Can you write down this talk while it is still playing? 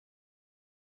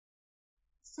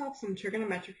Solve some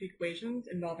trigonometric equations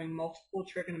involving multiple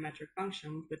trigonometric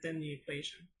functions within the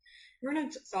equation. We're going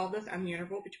to solve this on the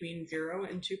interval between 0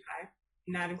 and 2 pi,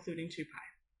 not including 2 pi.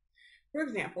 For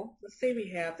example, let's say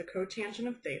we have the cotangent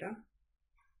of theta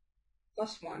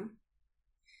plus 1,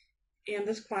 and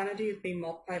this quantity is being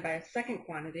multiplied by a second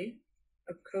quantity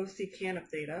of cosecant of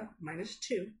theta minus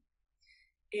 2,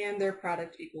 and their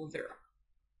product equals 0.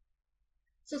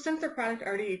 So since their product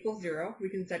already equals 0, we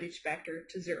can set each factor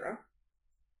to 0.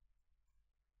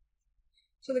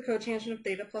 So the cotangent of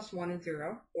theta plus 1 is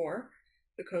 0, or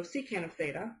the cosecant of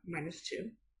theta minus 2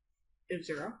 is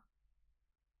 0.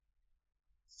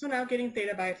 So now getting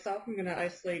theta by itself, I'm going to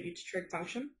isolate each trig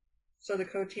function. So the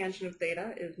cotangent of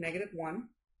theta is negative 1,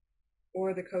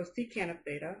 or the cosecant of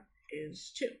theta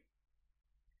is 2.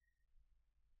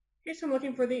 Okay, so I'm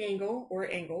looking for the angle or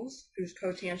angles whose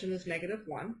cotangent is negative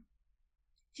 1.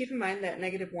 Keep in mind that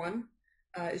negative 1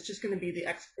 is just going to be the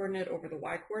x-coordinate over the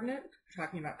y-coordinate. We're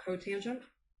talking about cotangent.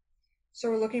 So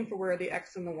we're looking for where the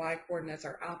x and the y coordinates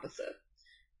are opposite.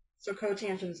 So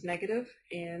cotangent is negative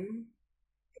in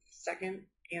the second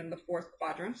and the fourth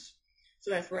quadrants.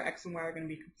 So that's where x and y are going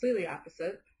to be completely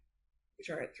opposite, which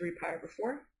are at 3 pi over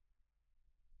 4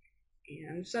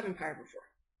 and 7 pi over 4.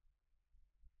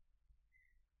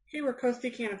 Okay, where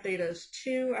cosecant of theta is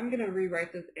 2, I'm going to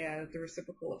rewrite this as the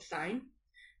reciprocal of sine.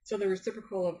 So the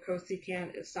reciprocal of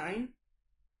cosecant is sine,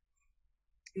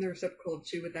 and the reciprocal of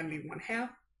 2 would then be 1/2.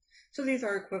 So these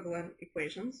are equivalent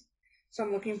equations. So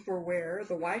I'm looking for where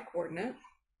the y-coordinate,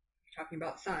 talking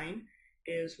about sine,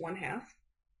 is 1/2.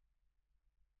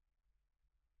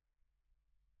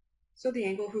 So the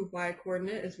angle whose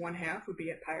y-coordinate is 1/2 would be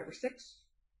at pi over 6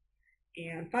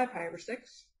 and 5 pi over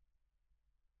 6.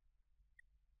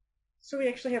 So we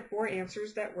actually have 4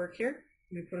 answers that work here.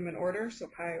 Let me put them in order. So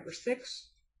pi over 6,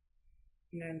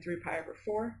 and then 3 pi over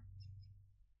 4,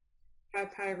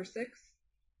 5 pi over 6,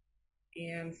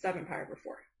 and 7 pi over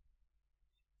 4.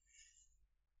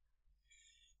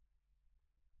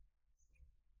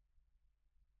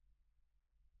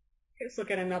 Okay, let's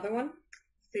look at another one.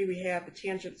 See, we have the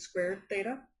tangent squared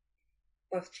theta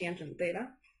plus tangent theta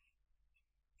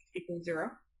equals 0.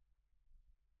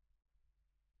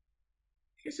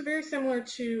 Okay, so very similar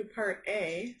to part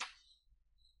A,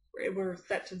 where we're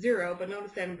set to 0, but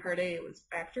notice that in part A it was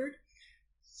factored.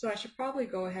 So I should probably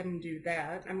go ahead and do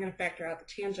that. I'm going to factor out the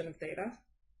tangent of theta,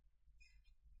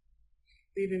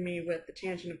 leaving me with the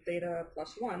tangent of theta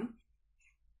plus 1.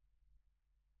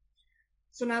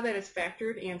 So now that it's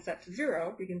factored and set to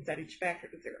 0, we can set each factor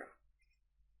to 0.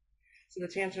 So the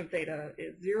tangent of theta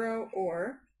is 0,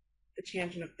 or the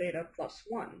tangent of theta plus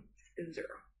 1 is 0.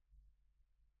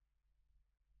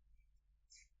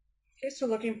 Okay, so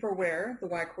looking for where the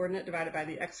y-coordinate divided by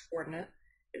the x-coordinate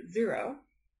is 0,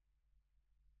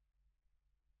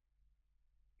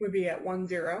 would be at 1,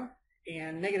 0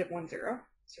 and negative 1, 0.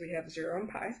 So we have 0 and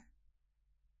pi.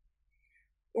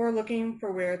 Or looking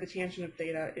for where the tangent of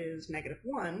theta is negative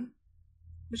 1,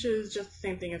 which is just the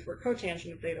same thing as where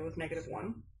cotangent of theta was negative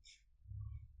 1,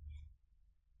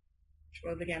 which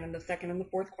was again in the second and the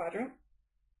fourth quadrant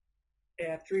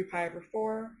at 3 pi over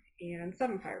 4 and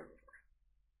 7 pi over 4.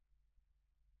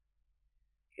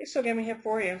 Okay, so again we have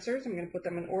 4 answers. I'm going to put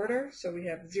them in order. So we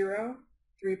have 0,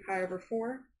 3 pi over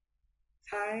 4,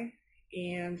 pi,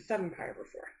 and 7 pi over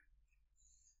 4.